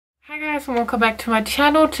Hi guys and welcome back to my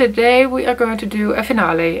channel. Today we are going to do a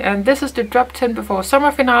finale, and this is the drop 10 before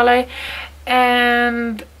summer finale,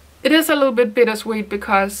 and it is a little bit bittersweet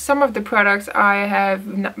because some of the products I have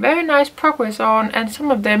very nice progress on and some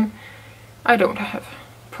of them I don't have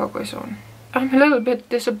progress on. I'm a little bit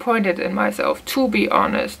disappointed in myself, to be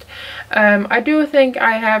honest. I do think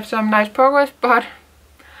I have some nice progress, but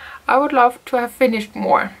I would love to have finished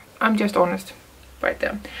more. I'm just honest right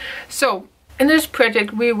there. So in this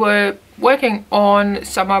project we were working on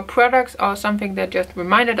summer products or something that just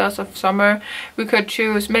reminded us of summer. We could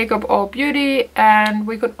choose makeup or beauty, and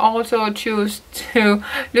we could also choose to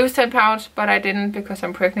lose 10 pounds, but I didn't because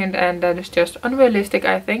I'm pregnant and that is just unrealistic,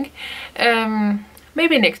 I think.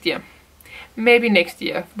 Maybe next year. Maybe next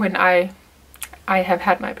year when I have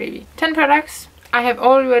had my baby. 10 products. I have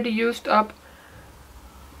already used up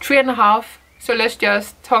 3.5, so let's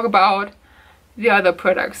just talk about the other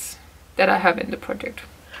products that I have in the project.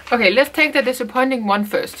 Okay, let's take the disappointing one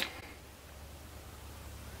first.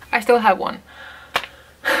 I still have one.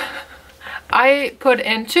 I put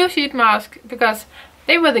in 2 sheet masks because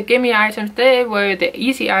they were the gimme items, they were the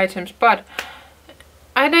easy items, but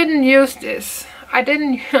I didn't use this. I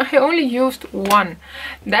only used one.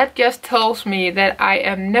 That just tells me that I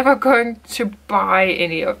am never going to buy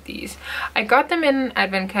any of these. I got them in an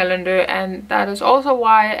advent calendar, and that is also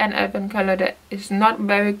why an advent calendar is not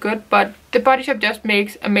very good, but the Body Shop just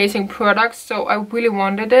makes amazing products, so I really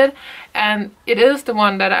wanted it, and it is the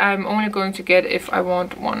one that I'm only going to get if I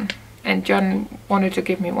want one. And John wanted to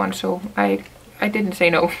give me one, so I didn't say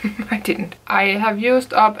no. I didn't. I have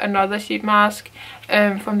used up another sheet mask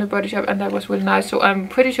from the Body Shop, and that was really nice, so I'm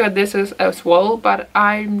pretty sure this is as well, but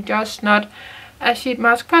I'm just not a sheet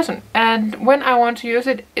mask person, and when I want to use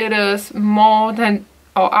it, it is more than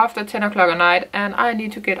or after 10 o'clock at night, and I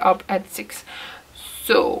need to get up at 6,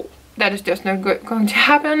 so that is just not going to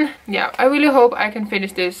happen. Yeah, I really hope I can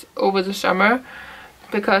finish this over the summer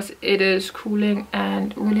because it is cooling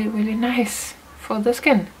and really nice for the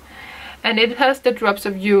skin. And it has the Drops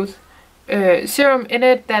of Youth serum in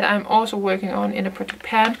it that I'm also working on in a project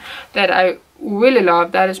pan that I really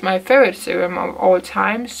love. That is my favorite serum of all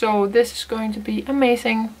time. So this is going to be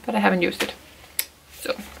amazing, but I haven't used it.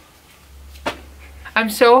 So I'm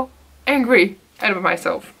so angry at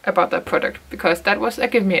myself about that product because that was a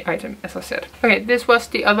give me item, as I said. Okay, this was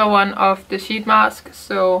the other one of the sheet mask.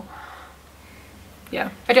 So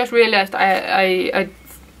yeah, I just realized I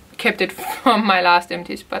kept it from my last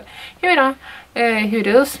empties, but here it are. Here it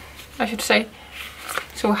is, I should say.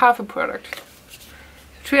 So half a product,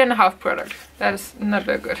 3.5 product. That is not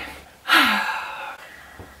very good.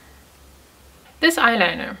 This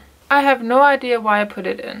eyeliner, I have no idea why I put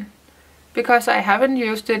it in, because I haven't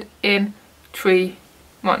used it in 3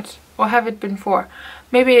 months, or have it been 4?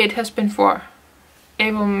 Maybe it has been 4.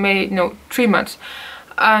 April, May, no, 3 months.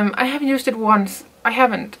 I haven't used it once. I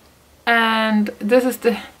haven't. And this is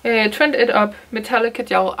the Trend It Up Metallic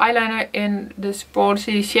Gel Eyeliner in this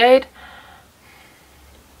bronzy shade.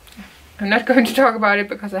 I'm not going to talk about it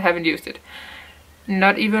because I haven't used it.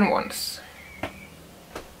 Not even once. I'm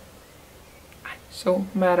so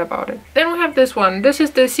mad about it. Then we have this one. This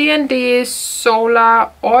is the CND Solar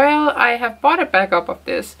Oil. I have bought a backup of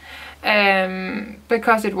this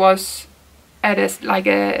because it was at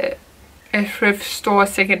a thrift store,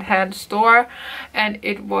 second-hand store, and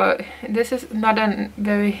this is not a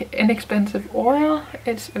very inexpensive oil.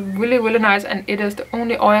 It's really nice, and it is the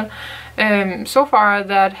only oil so far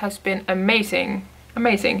that has been amazing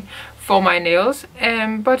for my nails,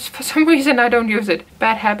 but for some reason I don't use it.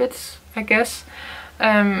 Bad habits, I guess.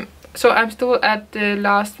 So I'm still at the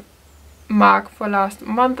last mark for last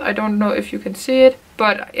month. I don't know if you can see it,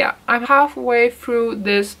 but yeah, I'm halfway through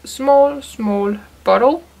this small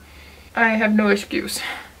bottle. I have no excuse.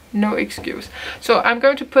 So I'm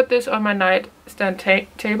going to put this on my nightstand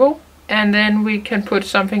table, and then we can put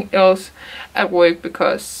something else at work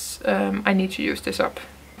because I need to use this up.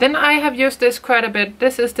 Then I have used this quite a bit.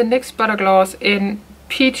 This is the NYX Butter Gloss in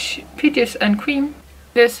Peaches and Cream.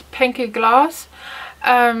 This pinky gloss.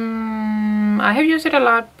 I have used it a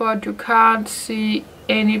lot, but you can't see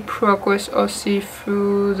any progress or see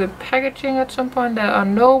through the packaging at some point. There are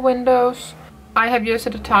no windows. I have used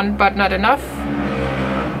it a ton, but not enough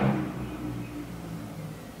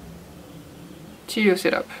to use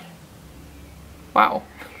it up. Wow.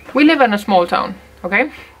 We live in a small town, okay?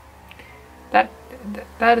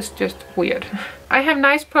 That is just weird. I have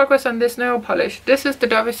nice progress on this nail polish. This is the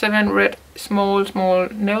W7 Red Small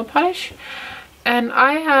Nail Polish. And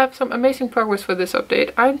I have some amazing progress for this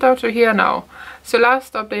update. I'm down to here now. So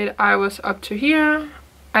last update I was up to here.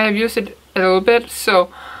 I have used it a little bit, so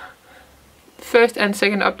first and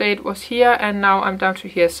second update was here, and now I'm down to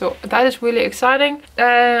here, so that is really exciting.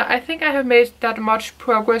 I think I have made that much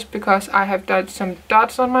progress because I have done some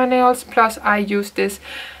dots on my nails, plus I used this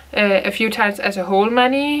a few times as a whole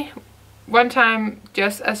mani, one time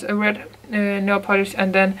just as a red nail polish,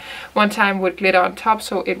 and then one time with glitter on top,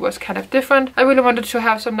 so it was kind of different. I really wanted to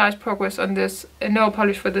have some nice progress on this nail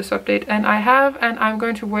polish for this update, and I have, and I'm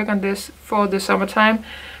going to work on this for the summertime.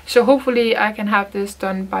 So hopefully I can have this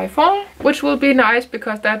done by fall, which will be nice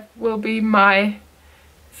because that will be my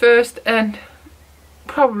first and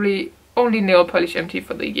probably only nail polish empty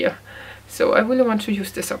for the year. So I really want to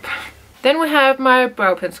use this up. Then we have my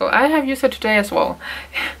brow pencil. I have used it today as well.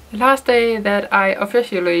 The last day that I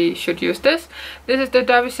officially should use this. This is the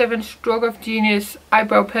W7 Stroke of Genius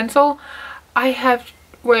eyebrow pencil. I have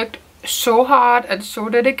worked so hard and so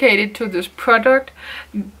dedicated to this product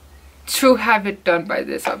to have it done by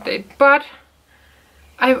this update. But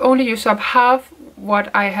I've only used up half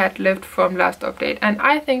what I had left from last update. And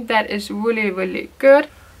I think that is really, really good.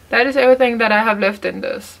 That is everything that I have left in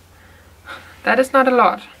this. That is not a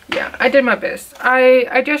lot. Yeah, I did my best.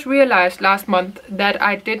 I just realized last month that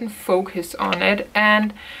I didn't focus on it,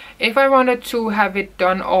 and if I wanted to have it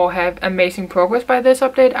done or have amazing progress by this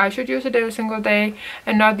update, I should use it every single day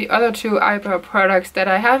and not the other two eyebrow products that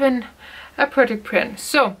I have in a project print.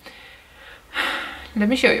 So let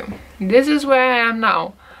me show you. This is where I am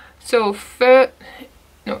now. So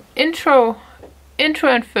intro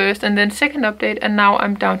and first, and then second update, and now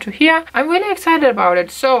I'm down to here. I'm really excited about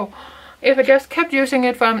it. So if I just kept using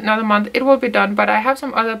it for another month, it will be done. But I have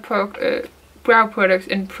some other brow products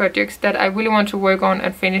in projects that I really want to work on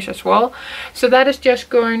and finish as well. So that is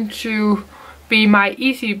just going to be my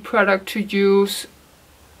easy product to use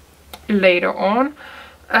later on.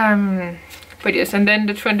 But yes, and then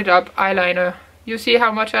the Trended Up eyeliner. You see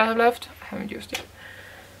how much I have left? I haven't used it.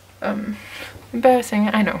 Embarrassing,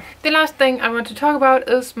 I know. The last thing I want to talk about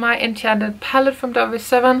is my Enchanted palette from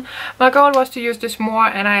W7. My goal was to use this more,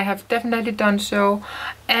 and I have definitely done so.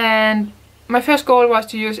 And my first goal was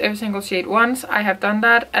to use every single shade once. I have done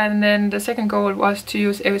that. And then the second goal was to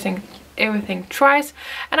use everything twice,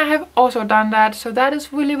 and I have also done that. So that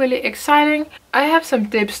is really, really exciting. I have some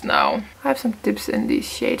dips now. I have some dips in these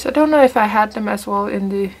shades. I don't know if I had them as well in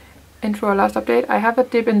the intro or last update. I have a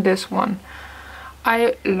dip in this one.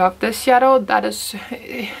 I love this shadow. That is,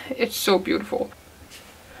 it's so beautiful.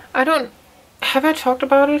 Have I talked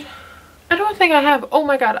about it? I don't think I have. Oh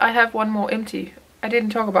my god, I have one more empty. I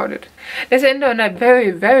didn't talk about it. Let's end on a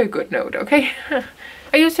very, very good note, okay?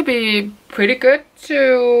 I used to be pretty good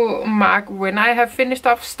to mark when I have finished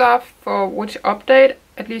off stuff for which update.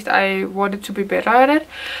 At least I wanted to be better at it.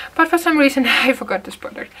 But for some reason I forgot this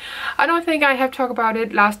product. I don't think I have talked about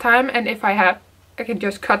it last time, and if I have, I can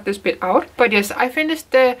just cut this bit out. But yes, I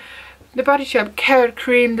finished the Body Shop Carrot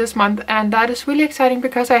Cream this month, and that is really exciting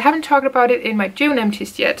because I haven't talked about it in my June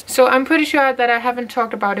empties yet. So I'm pretty sure that I haven't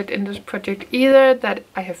talked about it in this project either, that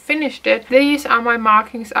I have finished it. These are my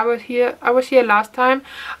markings. I was here last time.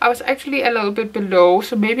 I was actually a little bit below,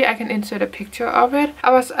 so maybe I can insert a picture of it.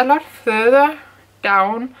 I was a lot further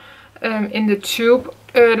down in the tube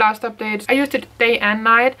last update. I used it day and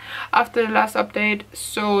night after the last update,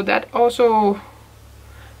 so that also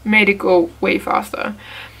made it go way faster.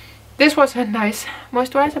 This was a nice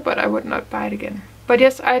moisturizer, but I would not buy it again. But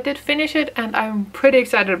yes, I did finish it, and I'm pretty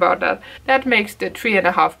excited about that. That makes the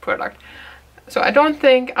 3.5 product. So I don't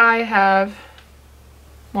think I have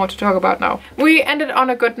more to talk about now. We ended on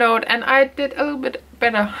a good note, and I did a little bit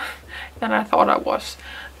better than I thought I was.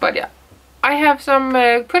 But yeah, I have some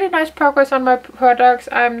pretty nice progress on my products.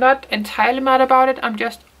 I'm not entirely mad about it. I'm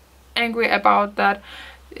just angry about that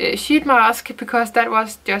sheet mask, because that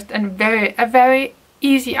was just a very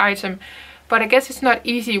easy item. But I guess it's not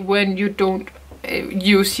easy when you don't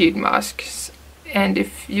use sheet masks, and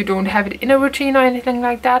if you don't have it in a routine or anything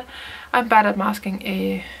like that. I'm bad at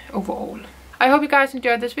masking overall. I hope you guys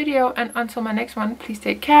enjoyed this video, and until my next one, please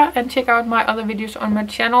take care and check out my other videos on my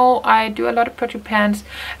channel. I do a lot of project pans,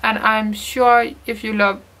 and I'm sure if you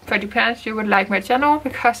love project pans you would like my channel,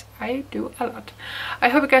 because I do a lot. I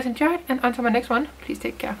hope you guys enjoyed, and until my next one, please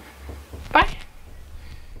take care. Bye.